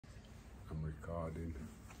recording.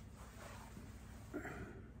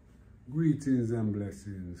 Greetings and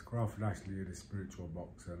blessings. Crawford Ashley, the spiritual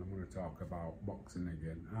boxer, and I'm going to talk about boxing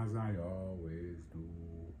again, as I always do.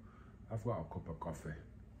 I've got a cup of coffee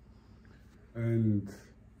and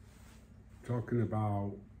talking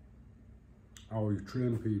about how you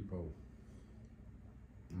train people.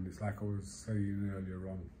 And it's like I was saying earlier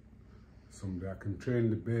on, someday I can train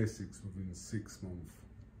the basics within 6 months.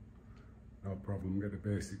 No problem, get the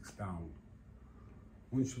basics down.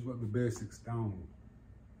 Once you've got the basics down,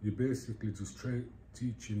 you're basically just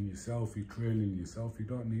teaching yourself, you're training yourself. You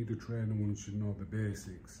don't need a trainer once you know the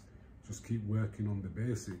basics. Just keep working on the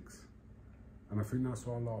basics. And I think that's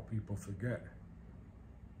what a lot of people forget.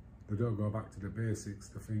 They don't go back to the basics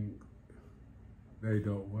to think they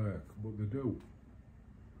don't work, but they do.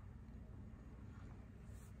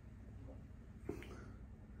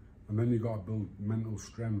 And then you've got to build mental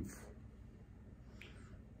strength.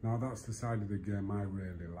 Now that's the side of the game I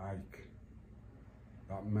really like,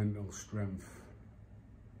 that mental strength.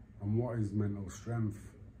 And what is mental strength?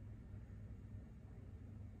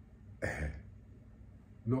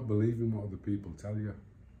 Not believing what other people tell you.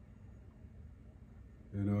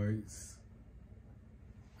 You know,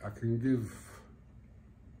 I can give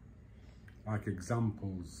like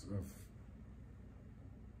examples of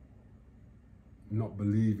not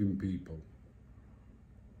believing people.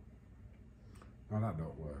 Now that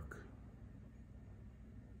don't work.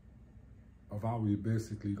 Of how you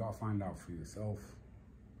basically got to find out for yourself.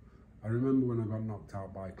 I remember when I got knocked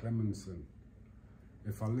out by Clemenson,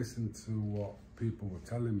 if I listened to what people were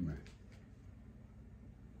telling me,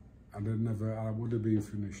 I would have been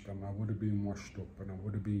finished and I would have been washed up and I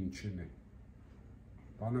would have been chinny.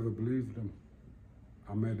 But I never believed them.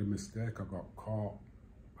 I made a mistake, I got caught.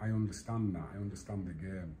 I understand that, I understand the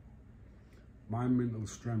game. My mental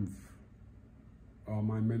strength or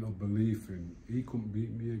my mental belief in, he couldn't beat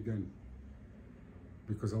me again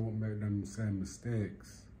because I won't make them same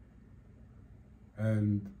mistakes.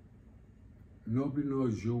 And nobody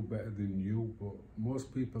knows you better than you, but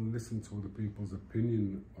most people listen to other people's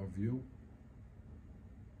opinion of you.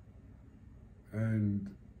 And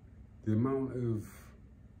the amount of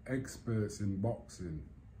experts in boxing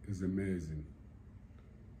is amazing.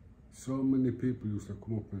 So many people used to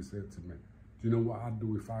come up and say to me, do you know what I'd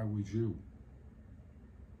do if I was you?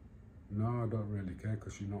 No, I don't really care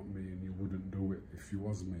because you're not me and you wouldn't do it if you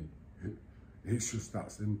was me. It's just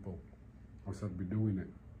that simple. Or else I'd be doing it.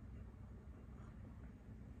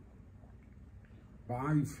 But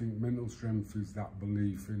I think mental strength is that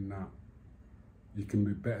belief in that you can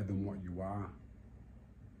be better than what you are.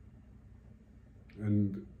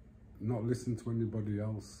 And not listen to anybody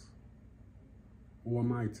else. Who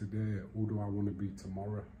am I today? Who do I want to be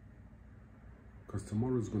tomorrow? Because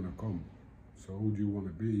tomorrow's going to come. So who do you want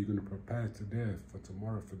to be? You're going to prepare today for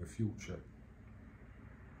tomorrow, for the future.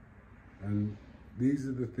 And these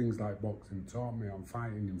are the things like boxing taught me. I'm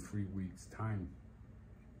fighting in 3 weeks' time.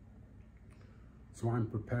 So I'm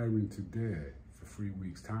preparing today for 3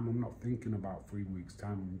 weeks' time. I'm not thinking about 3 weeks'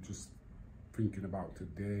 time. I'm just thinking about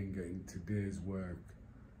today and getting today's work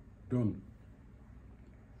done.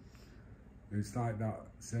 It's like that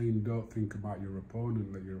saying, don't think about your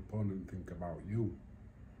opponent, let your opponent think about you.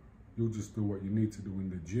 You just do what you need to do in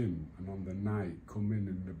the gym, and on the night, come in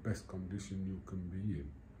the best condition you can be in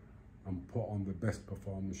and put on the best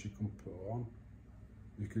performance you can put on,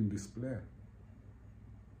 you can display.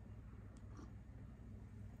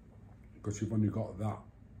 Because you've only got that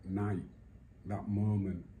night, that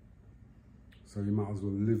moment. So you might as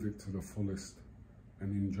well live it to the fullest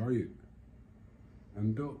and enjoy it.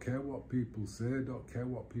 And don't care what people say, don't care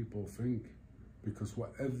what people think, because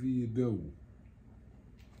whatever you do,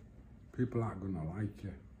 people aren't gonna like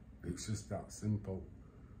you. It's just that simple.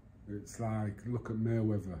 It's like, look at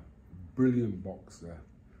Mayweather, brilliant boxer,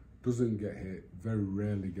 doesn't get hit, very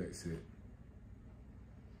rarely gets hit.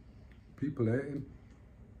 People hate him.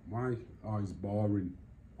 Why? Oh, he's boring.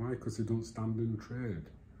 Why? Because he don't stand in trade,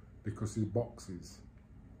 because he boxes.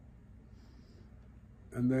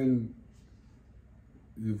 And then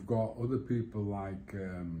you've got other people like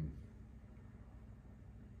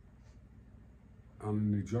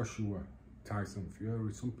Anthony Joshua, Tyson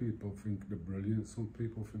Fury. Some people think they're brilliant, some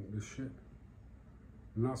people think they're shit.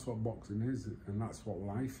 And that's what boxing is, and that's what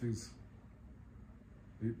life is.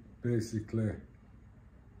 It basically,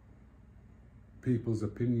 people's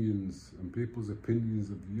opinions, and people's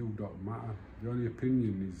opinions of you don't matter. The only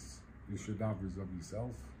opinion you should have is of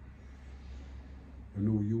yourself. And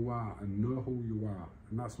who you are, and know who you are.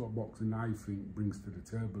 And that's what boxing, I think, brings to the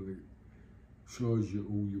table. It shows you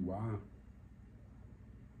who you are.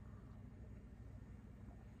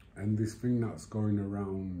 And this thing that's going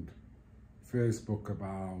around Facebook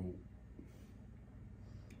about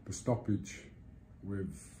the stoppage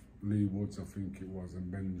with Lee Woods, I think it was,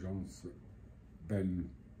 and Ben Johnson, Ben,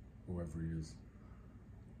 whoever he is,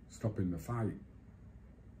 stopping the fight.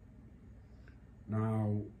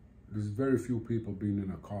 Now, there's very few people being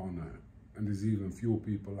in a corner, and there's even few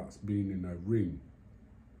people that's been in a ring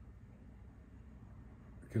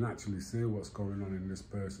can actually say what's going on in this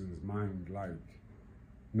person's mind. Like,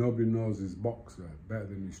 nobody knows his boxer better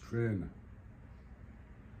than his trainer.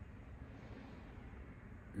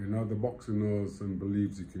 You know, the boxer knows and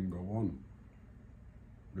believes he can go on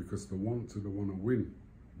because they want to win,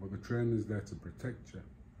 but the trainer's there to protect you.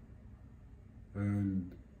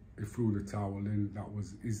 And he threw the towel in. That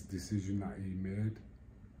was his decision that he made.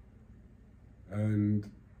 And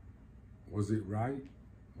was it right?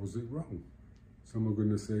 Was it wrong? Some are going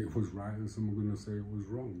to say it was right and some are going to say it was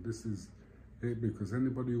wrong. This is it, because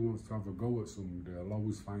anybody who wants to have a go at somebody, they'll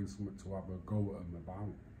always find something to have a go at them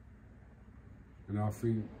about. And I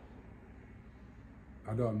think,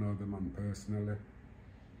 I don't know the man personally,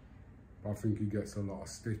 but I think he gets a lot of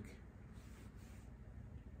stick.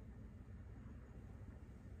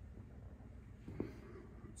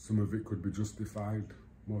 Some of it could be justified,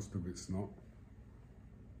 most of it's not.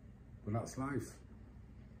 But that's life.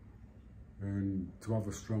 And to have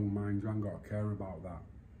a strong mind, you ain't got to care about that.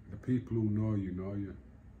 The people who know you.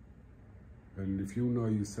 And if you know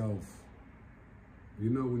yourself, you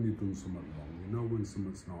know when you've done something wrong, you know when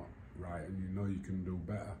something's not right, and you know you can do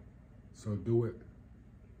better. So do it.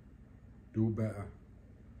 Do better.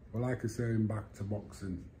 But like I say, back to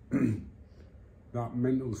boxing, that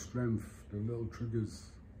mental strength, the little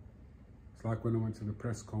triggers. It's like when I went to the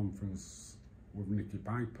press conference with Nicky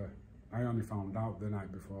Piper. I only found out the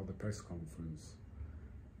night before the press conference.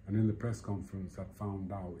 And in the press conference, I'd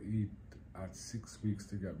found out he'd had 6 weeks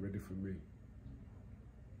to get ready for me.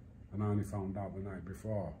 And I only found out the night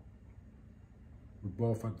before. We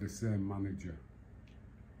both had the same manager,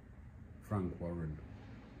 Frank Warren.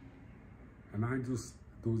 And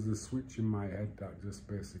there was a switch in my head that just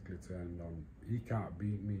basically turned on. He can't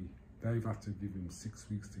beat me. They've had to give him 6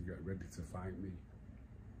 weeks to get ready to fight me.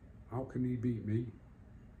 How can he beat me?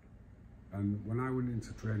 And when I went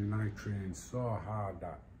into training, I trained so hard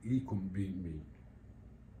that he couldn't beat me.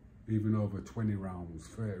 Even over 20 rounds,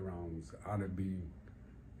 30 rounds, I'd have been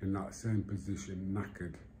in that same position,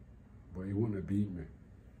 knackered, but he wouldn't have beat me.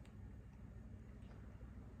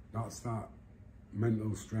 That's that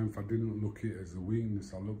mental strength. I didn't look at it as a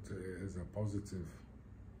weakness, I looked at it as a positive.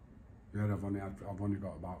 Yeah, I've only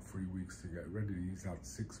got about 3 weeks to get ready. He's had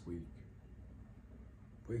 6 weeks.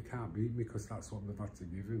 But he can't beat me because that's what they've had to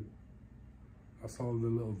give him. That's all the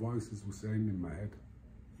little voices were saying in my head.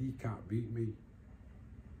 He can't beat me.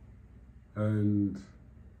 And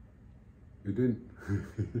he didn't.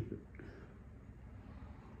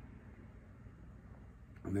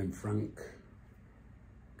 And then Frank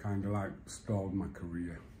kind of like stalled my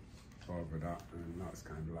career over that, and that's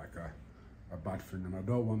kind of like a bad thing. And I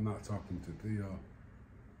don't want that talking to Theo,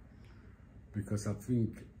 because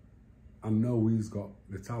I know he's got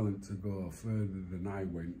the talent to go further than I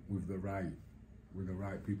went with the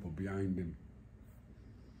right people behind him.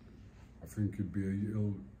 I think he'll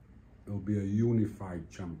be a unified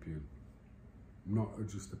champion, not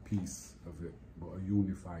just a piece of it, but a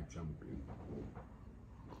unified champion.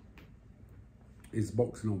 He's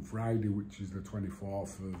boxing on Friday, which is the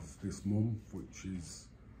 24th of this month, which is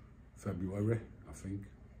February, I think.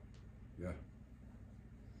 Yeah.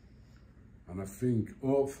 And I think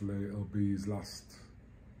hopefully it'll be his last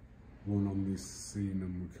one on this scene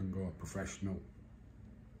and we can go professional.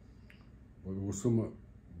 But there was something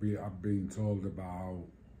I've been told about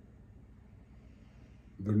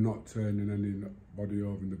they're not turning anybody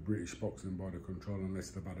over in the British Boxing Board of Control unless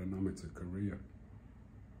they've had an amateur career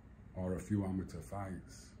or a few amateur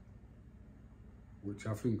fights, which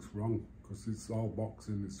I think's wrong, because it's all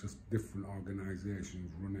boxing, it's just different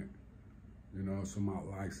organisations run it. You know, some are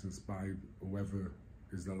licensed by whoever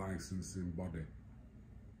is the licensing body,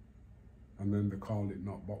 and then they call it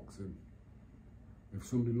not boxing. If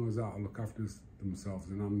somebody knows how to look after themselves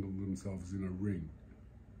and handle themselves in a ring,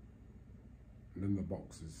 and then the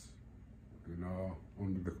boxers, you know,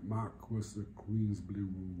 under the Marquis of Queensberry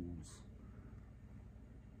rules.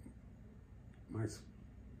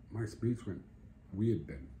 My speech went weird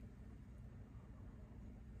then.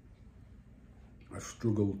 I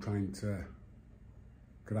struggled trying to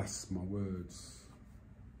grasp my words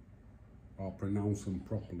or pronounce them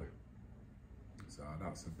properly. So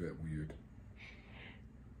that's a bit weird.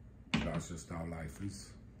 That's just how life is.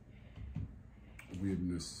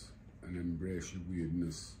 Weirdness, and embrace your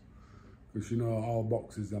weirdness. Because you know, all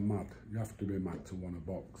boxers are mad. You have to be mad to want to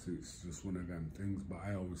box. It's just one of them things. But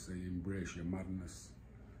I always say embrace your madness.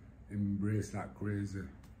 Embrace that crazy.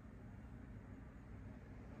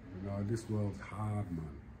 You know, this world's hard, man.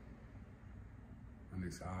 And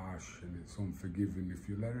it's harsh and it's unforgiving if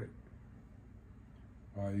you let it.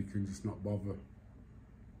 Or you can just not bother.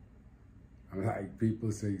 And like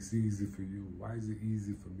people say it's easy for you. Why is it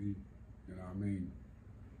easy for me? You know what I mean?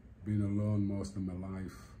 Being alone most of my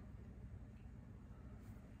life.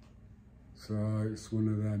 So it's one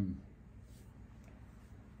of them.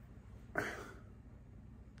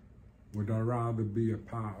 Would I rather be a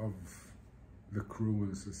part of the crew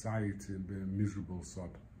and society and be a miserable sod?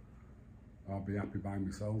 Or be happy by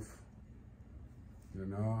myself? You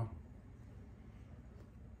know?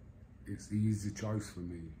 It's the easy choice for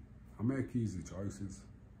me. I make easy choices,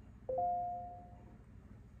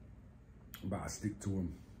 but I stick to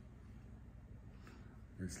them.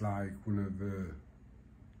 It's like one of the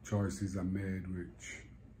choices I made, which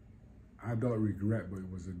I don't regret, but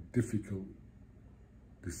it was a difficult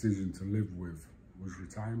decision to live with, was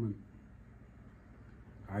retirement.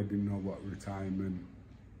 I didn't know what retirement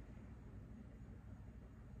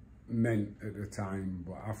meant at the time,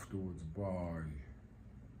 but afterwards, boy,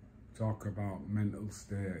 talk about mental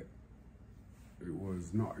state. It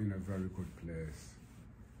was not in a very good place.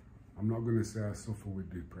 I'm not going to say I suffer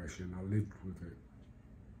with depression. I lived with it.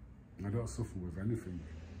 I don't suffer with anything.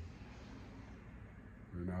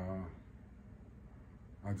 You know,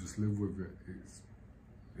 I just live with it.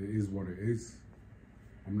 It is what it is.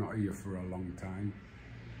 I'm not here for a long time.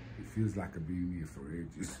 It feels like I've been here for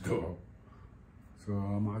ages though. So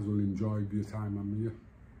I might as well enjoy the time I'm here.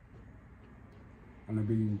 And I've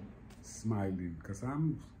been smiling because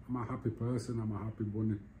I'm a happy person. I'm a happy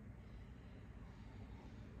bunny.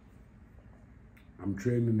 I'm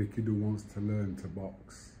training a kid who wants to learn to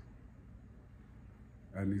box,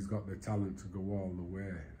 and he's got the talent to go all the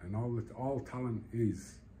way. And all talent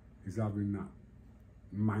is having that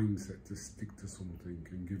mindset to stick to something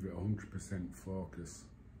and give it 100% focus.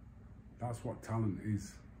 That's what talent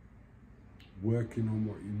is. Working on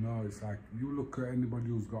what you know. It's like, you look at anybody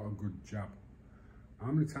who's got a good jab.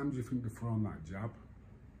 How many times do you think they've thrown that jab?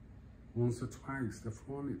 Once or twice. They've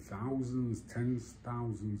thrown it thousands, tens,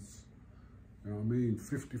 thousands. You know what I mean?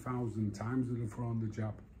 50,000 times they've thrown the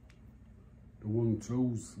jab. The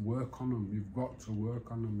 1-2s, work on them. You've got to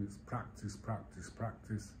work on them. It's practice, practice,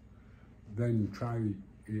 practice. Then try it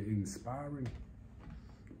in sparring.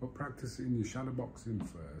 But practice it in your shadow boxing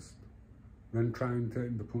first. Then try and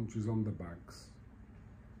take the punches on the backs.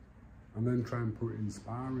 And then try and put it in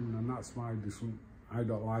sparring. And that's why I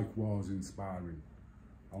don't like wars in sparring.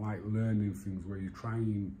 I like learning things where you're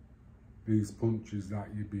trying these punches that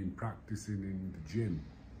you've been practicing in the gym,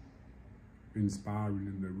 in sparring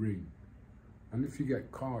in the ring. And if you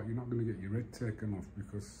get caught, you're not going to get your head taken off,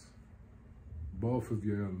 because both of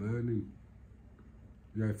you are learning.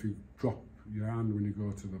 Yeah, if you drop your hand when you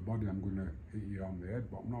go to the body, I'm going to hit you on the head,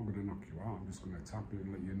 but I'm not going to knock you out. I'm just going to tap you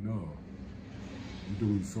and let you know I'm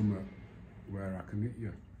doing something where I can hit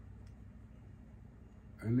you.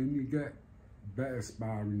 And then you get better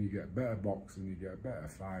sparring, you get better boxing, you get better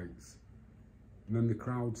fights. And then the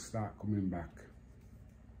crowds start coming back.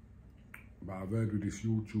 But I've heard with this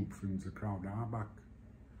YouTube things, the crowd are back.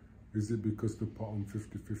 Is it because they put on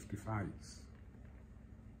 50-50 fights?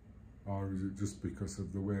 Or is it just because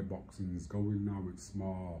of the way boxing is going now? It's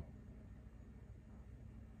more,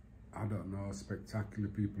 I don't know, spectacular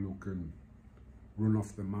people who can run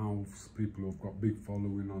off the mouths, people who've got big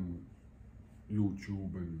following on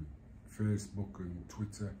YouTube and Facebook and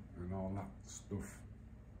Twitter and all that stuff.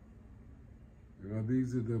 You know,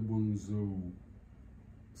 these are the ones who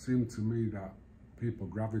seem to me that people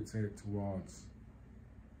gravitate towards.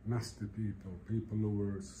 Nasty people, people who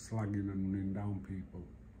are slagging and running down people.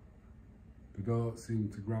 They don't seem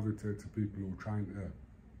to gravitate to people who are trying to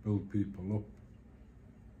build people up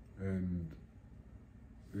and,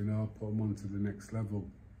 you know, put them onto the next level,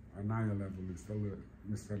 a higher level,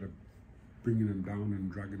 instead of bringing them down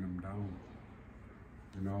and dragging them down.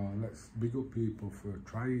 You know, let's big up people for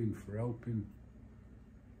trying, for helping.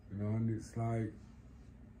 You know, and it's like,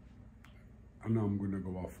 I know I'm going to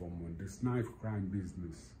go off on one. This knife crime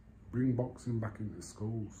business, bring boxing back into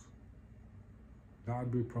schools.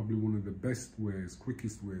 That'd be probably one of the best ways,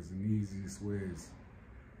 quickest ways and easiest ways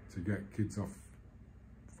to get kids off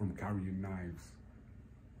from carrying knives,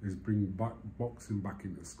 is bring boxing back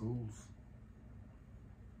into schools.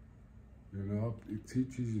 You know, it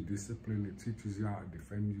teaches you discipline, it teaches you how to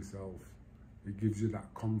defend yourself, it gives you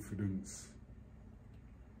that confidence.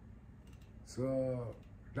 So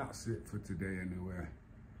that's it for today anyway.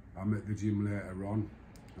 I'm at the gym later on,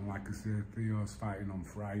 and like I say, Theo's fighting on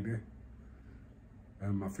Friday.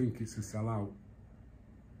 I think it's a sellout.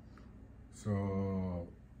 So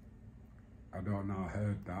I don't know, I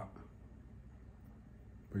heard that.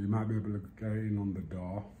 But you might be able to get in on the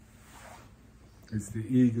door. It's the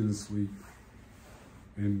Egan Suite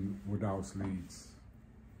in Woodhouse, Leeds.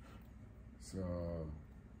 So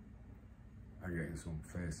I'm getting some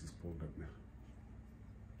faces pulled at me.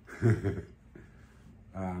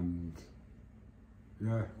 And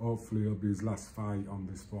yeah, hopefully it'll be his last fight on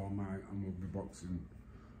this format, and we'll be boxing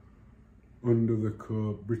under the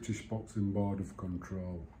code British Boxing Board of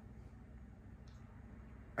Control.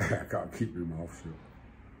 I can't keep my mouth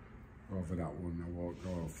shut over that one. I won't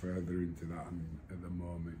go further into that at the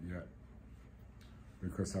moment yet,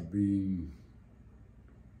 because I've been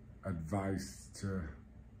advised to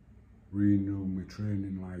renew my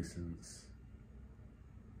training license,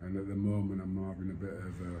 and at the moment I'm having a bit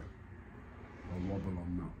of a wobble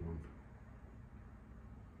on that one.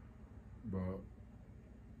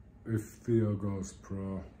 But if Theo goes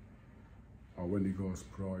pro, or when he goes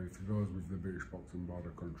pro, if he goes with the British Boxing Board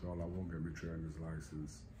of Control, I will get my trainer's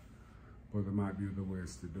license. But there might be other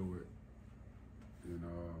ways to do it. You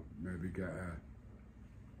know, maybe get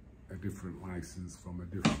a different license from a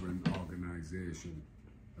different organisation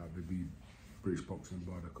that the British Boxing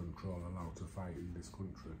Board of Control allowed to fight in this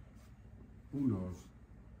country. Who knows?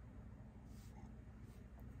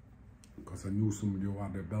 Because I knew somebody who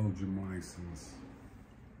had a Belgian license.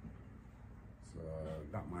 So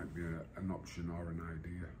that might be an option or an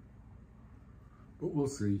idea. But we'll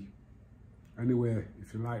see. Anyway,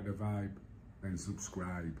 if you like the vibe, then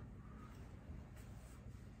subscribe.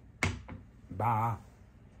 Bye.